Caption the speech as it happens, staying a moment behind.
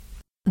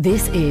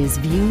This is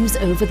Views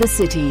Over the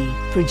City,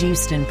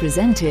 produced and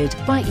presented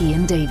by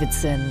Ian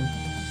Davidson.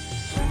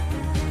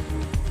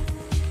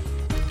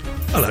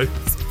 Hello,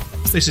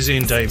 this is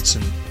Ian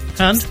Davidson,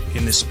 and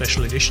in this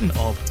special edition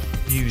of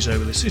Views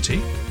Over the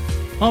City,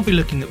 I'll be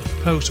looking at the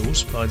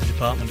proposals by the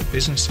Department of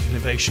Business,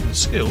 Innovation and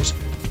Skills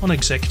on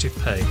executive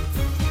pay.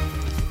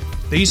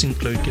 These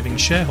include giving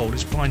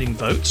shareholders binding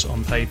votes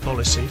on pay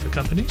policy for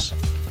companies,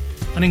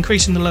 and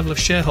increasing the level of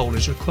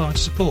shareholders required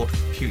to support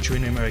future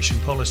remuneration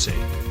policy.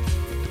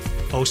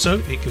 Also,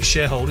 it gives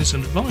shareholders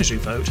an advisory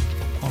vote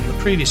on the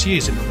previous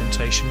year's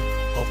implementation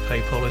of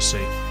pay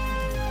policy.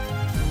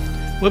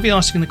 We'll be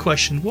asking the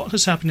question, what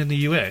has happened in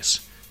the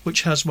US,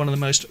 which has one of the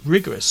most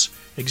rigorous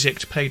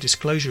executive pay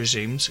disclosure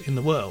regimes in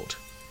the world,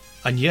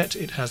 and yet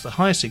it has the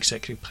highest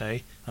executive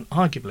pay and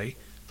arguably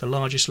the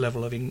largest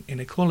level of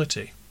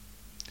inequality.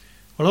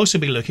 We'll also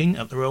be looking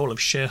at the role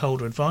of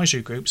shareholder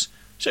advisory groups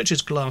such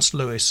as Glass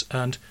Lewis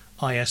and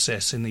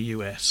ISS in the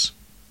US.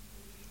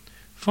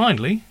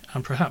 Finally,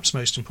 and perhaps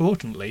most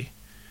importantly,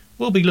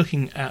 we'll be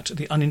looking at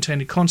the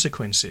unintended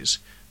consequences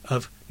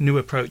of new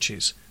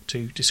approaches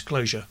to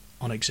disclosure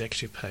on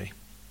executive pay.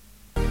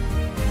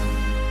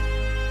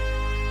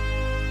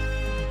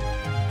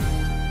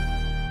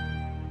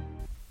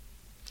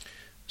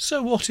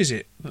 So what is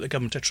it that the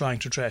government are trying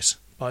to address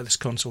by this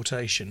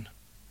consultation?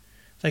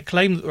 They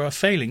claim that there are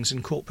failings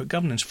in corporate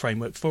governance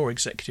framework for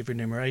executive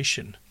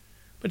remuneration,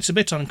 but it's a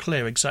bit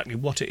unclear exactly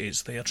what it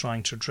is they are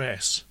trying to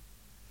address.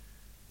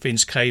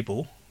 Vince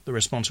Cable, the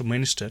responsible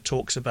minister,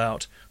 talks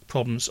about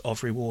problems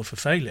of reward for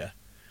failure.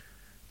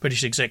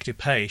 British executive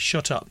pay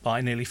shot up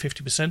by nearly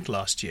 50%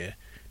 last year,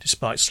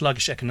 despite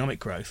sluggish economic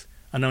growth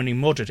and only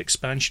moderate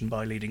expansion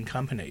by leading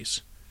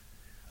companies.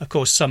 Of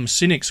course, some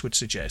cynics would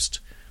suggest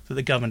that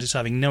the government is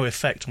having no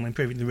effect on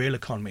improving the real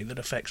economy that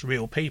affects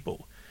real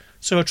people,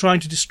 so are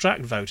trying to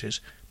distract voters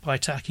by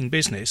attacking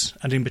business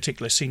and in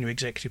particular senior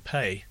executive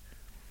pay.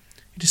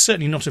 It is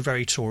certainly not a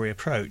very Tory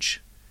approach.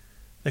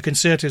 The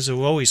Conservatives have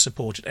always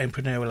supported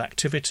entrepreneurial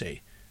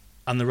activity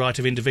and the right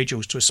of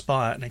individuals to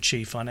aspire and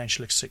achieve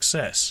financial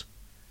success.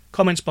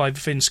 Comments by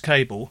Vince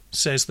Cable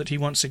says that he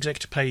wants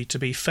executive pay to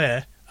be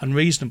fair and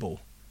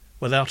reasonable,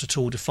 without at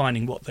all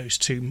defining what those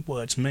two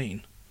words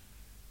mean.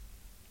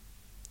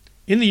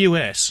 In the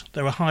US,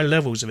 there are high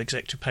levels of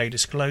executive pay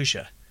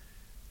disclosure,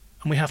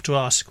 and we have to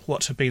ask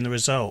what have been the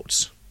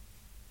results.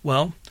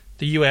 Well,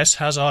 the US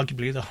has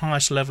arguably the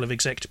highest level of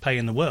executive pay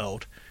in the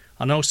world,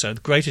 and also the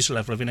greatest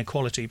level of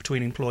inequality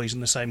between employees in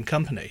the same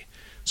company,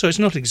 so it's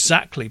not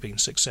exactly been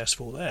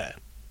successful there.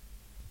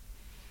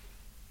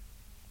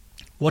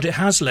 What it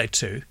has led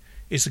to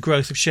is the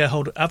growth of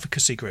shareholder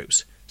advocacy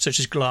groups such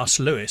as Glass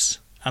Lewis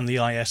and the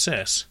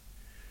ISS.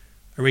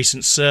 A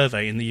recent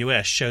survey in the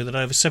US showed that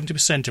over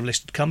 70% of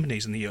listed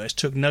companies in the US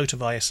took note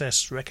of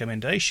ISS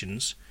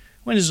recommendations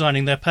when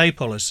designing their pay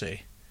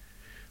policy.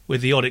 With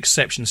the odd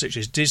exceptions such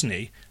as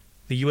Disney,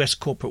 the US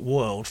corporate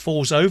world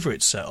falls over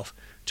itself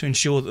to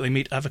ensure that they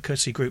meet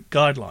advocacy group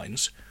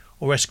guidelines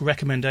or risk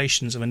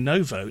recommendations of a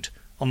no vote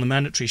on the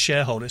mandatory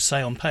shareholder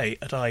say on pay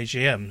at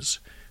IGMs,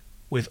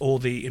 with all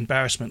the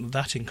embarrassment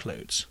that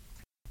includes.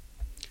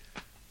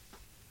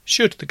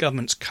 Should the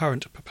government's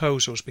current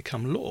proposals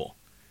become law,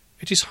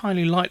 it is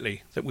highly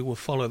likely that we will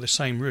follow the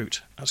same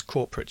route as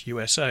corporate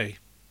USA,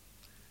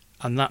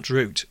 and that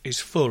route is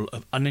full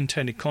of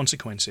unintended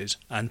consequences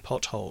and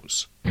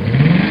potholes.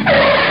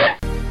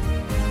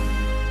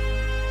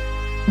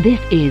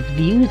 This is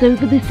Views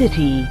Over the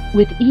City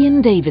with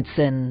Ian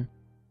Davidson.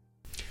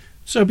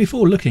 So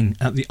before looking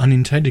at the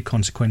unintended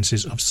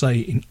consequences of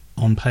say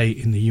on pay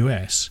in the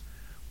US,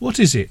 what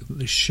is it that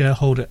the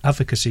shareholder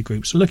advocacy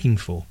groups are looking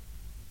for?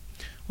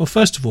 Well,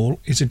 first of all,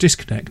 is a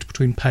disconnect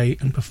between pay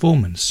and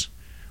performance,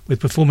 with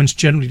performance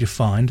generally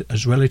defined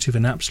as relative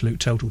and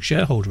absolute total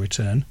shareholder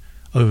return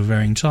over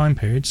varying time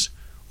periods,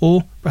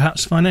 or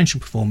perhaps financial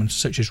performance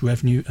such as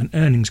revenue and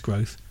earnings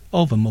growth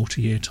over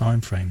multi-year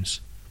timeframes.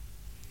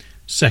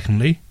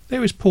 Secondly,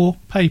 there is poor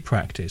pay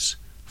practice,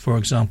 for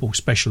example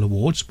special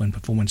awards when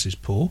performance is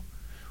poor,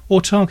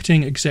 or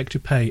targeting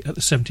executive pay at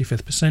the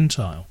 75th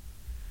percentile.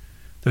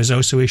 There is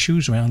also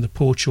issues around the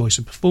poor choice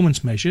of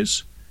performance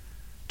measures,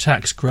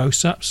 tax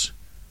gross-ups,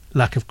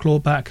 lack of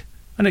clawback,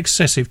 and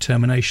excessive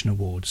termination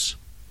awards.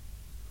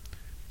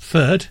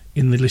 Third,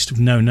 in the list of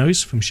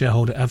no-nos from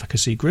shareholder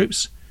advocacy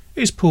groups,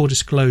 is poor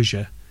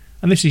disclosure,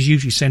 and this is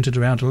usually centred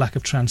around a lack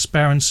of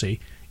transparency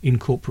in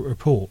corporate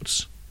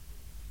reports.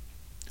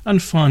 And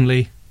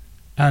finally,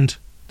 and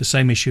the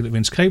same issue that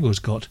Vince Cable has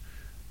got,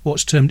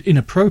 what's termed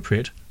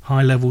inappropriate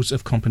high levels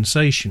of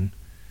compensation,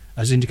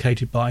 as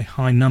indicated by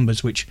high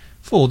numbers which,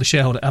 for the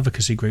shareholder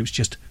advocacy groups,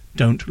 just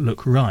don't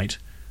look right,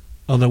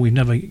 although we've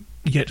never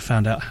yet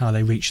found out how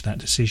they reached that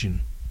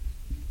decision.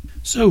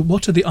 So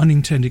what are the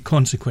unintended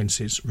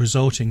consequences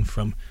resulting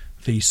from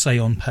the say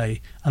on pay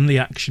and the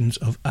actions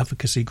of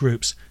advocacy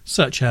groups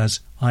such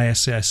as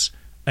ISS,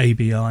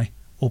 ABI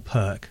or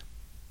PERC?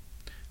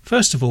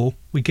 First of all,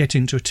 we get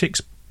into a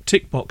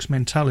tick box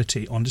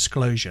mentality on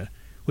disclosure,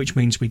 which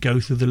means we go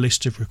through the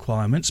list of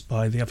requirements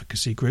by the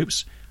advocacy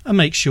groups and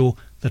make sure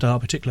that our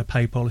particular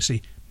pay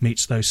policy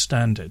meets those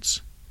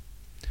standards.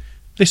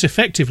 This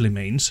effectively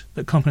means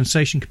that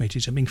compensation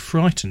committees are being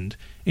frightened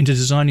into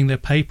designing their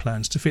pay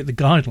plans to fit the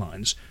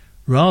guidelines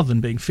rather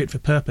than being fit for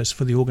purpose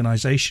for the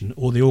organisation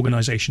or the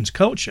organisation's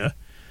culture,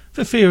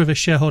 for fear of a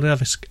shareholder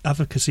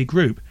advocacy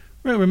group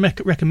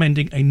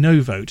recommending a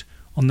no vote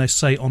on their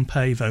say on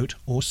pay vote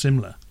or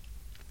similar.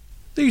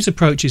 These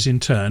approaches in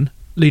turn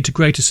lead to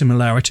greater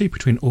similarity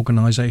between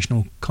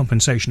organisational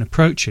compensation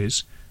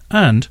approaches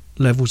and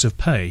levels of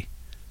pay.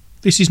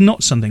 This is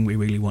not something we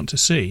really want to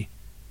see.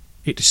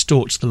 It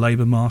distorts the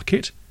labour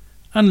market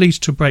and leads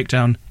to a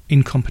breakdown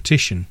in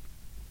competition.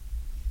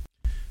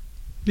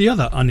 The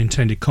other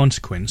unintended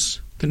consequence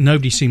that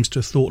nobody seems to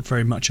have thought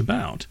very much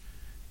about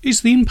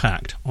is the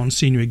impact on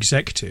senior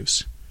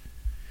executives.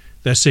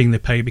 They're seeing their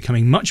pay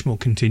becoming much more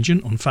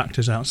contingent on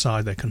factors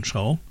outside their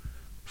control,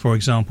 for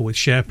example with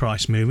share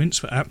price movements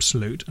for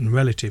absolute and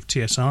relative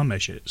TSR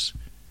measures,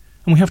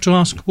 and we have to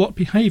ask what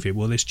behaviour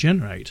will this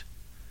generate.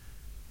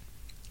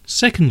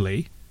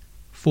 Secondly,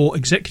 for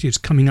executives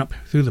coming up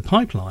through the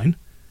pipeline,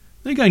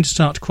 they're going to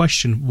start to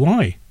question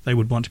why they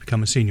would want to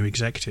become a senior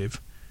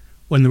executive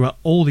when there are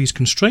all these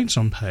constraints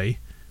on pay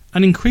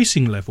and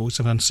increasing levels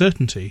of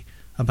uncertainty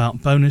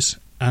about bonus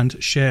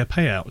and share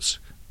payouts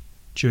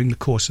during the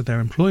course of their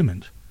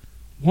employment.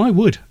 Why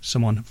would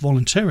someone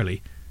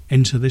voluntarily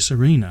enter this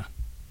arena?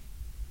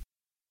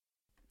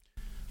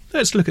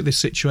 Let's look at this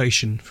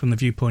situation from the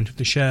viewpoint of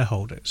the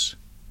shareholders.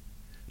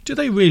 Do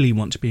they really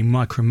want to be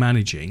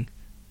micromanaging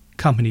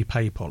company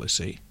pay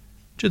policy?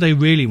 Do they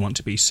really want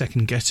to be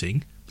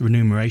second-guessing the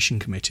remuneration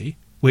committee,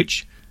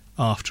 which,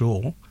 after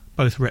all,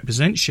 both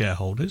represents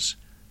shareholders,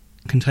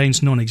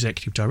 contains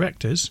non-executive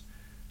directors,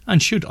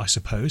 and should, I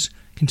suppose,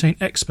 contain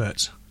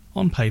experts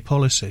on pay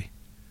policy?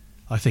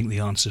 I think the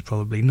answer is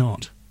probably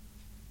not.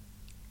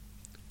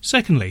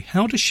 Secondly,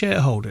 how do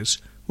shareholders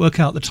work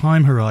out the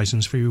time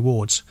horizons for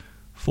rewards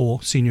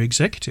for senior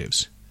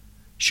executives?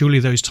 Surely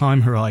those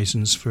time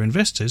horizons for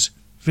investors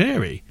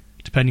vary,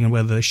 depending on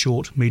whether they're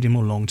short, medium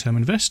or long-term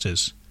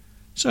investors.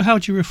 So how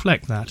do you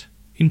reflect that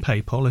in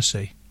pay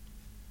policy?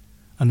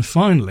 And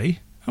finally,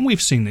 and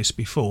we've seen this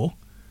before,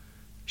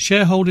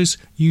 shareholders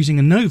using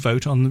a no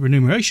vote on the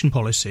remuneration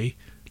policy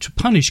to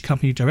punish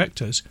company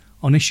directors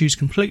on issues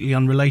completely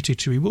unrelated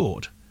to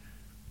reward.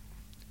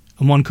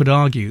 And one could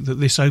argue that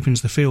this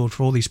opens the field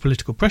for all these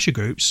political pressure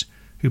groups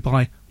who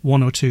buy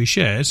 1 or 2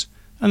 shares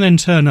and then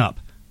turn up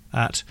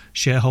at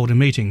shareholder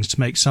meetings to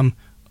make some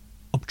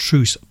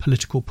obtruse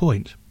political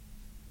point.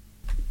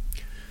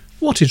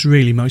 What is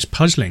really most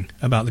puzzling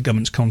about the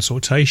government's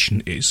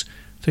consultation is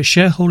that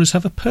shareholders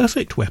have a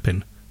perfect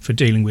weapon for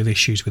dealing with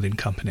issues within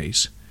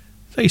companies.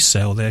 They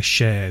sell their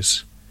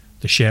shares.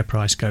 The share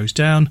price goes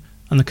down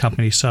and the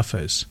company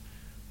suffers.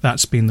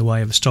 That's been the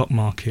way of the stock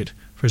market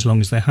for as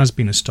long as there has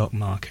been a stock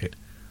market.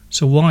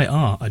 So why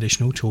are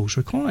additional tools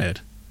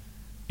required?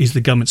 Is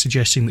the government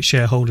suggesting that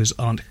shareholders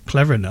aren't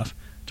clever enough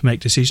to make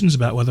decisions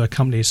about whether a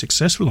company is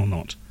successful or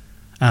not?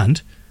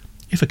 And,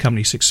 if a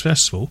company is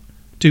successful,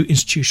 do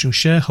institutional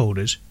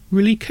shareholders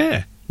really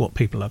care what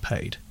people are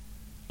paid?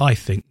 I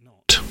think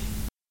not.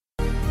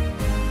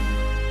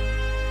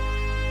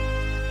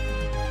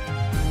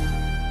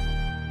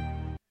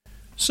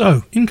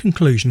 So, in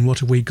conclusion, what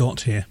have we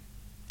got here?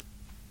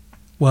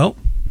 Well,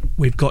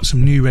 we've got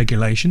some new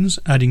regulations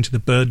adding to the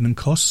burden and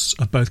costs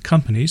of both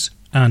companies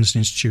and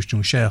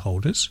institutional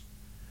shareholders.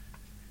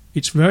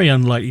 It's very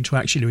unlikely to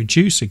actually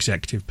reduce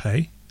executive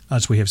pay,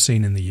 as we have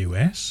seen in the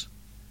US.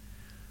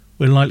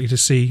 We're likely to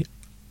see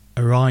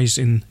a rise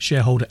in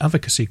shareholder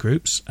advocacy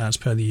groups, as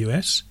per the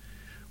US,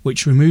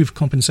 which remove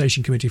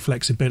compensation committee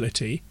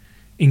flexibility,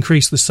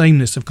 increase the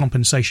sameness of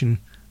compensation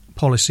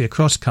policy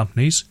across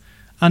companies,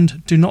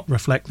 and do not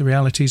reflect the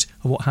realities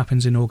of what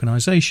happens in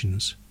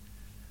organisations.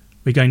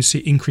 We're going to see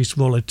increased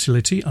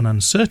volatility and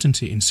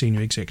uncertainty in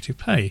senior executive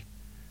pay.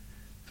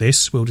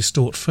 This will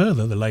distort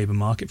further the labour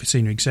market for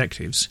senior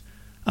executives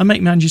and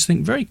make managers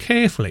think very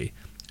carefully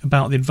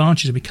about the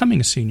advantages of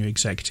becoming a senior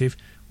executive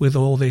with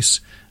all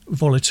this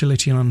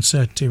volatility and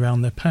uncertainty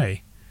around their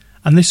pay.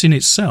 And this in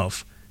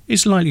itself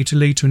is likely to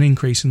lead to an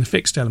increase in the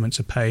fixed elements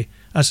of pay,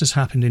 as has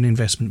happened in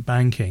investment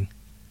banking.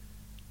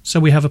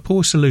 So we have a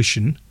poor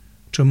solution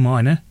to a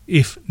minor,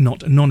 if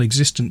not a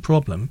non-existent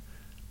problem,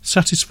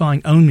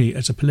 satisfying only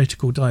as a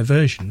political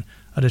diversion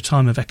at a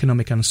time of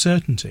economic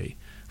uncertainty,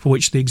 for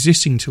which the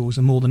existing tools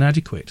are more than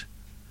adequate.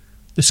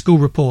 The school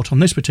report on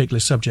this particular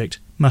subject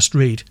must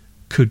read,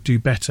 could do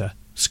better,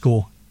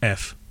 score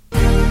F.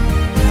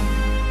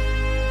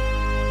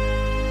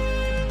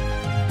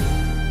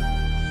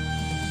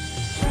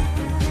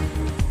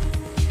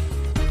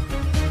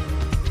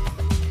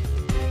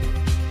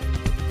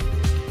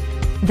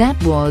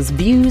 That was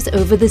Views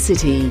Over the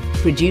City,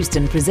 produced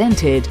and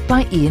presented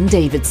by Ian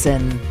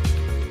Davidson.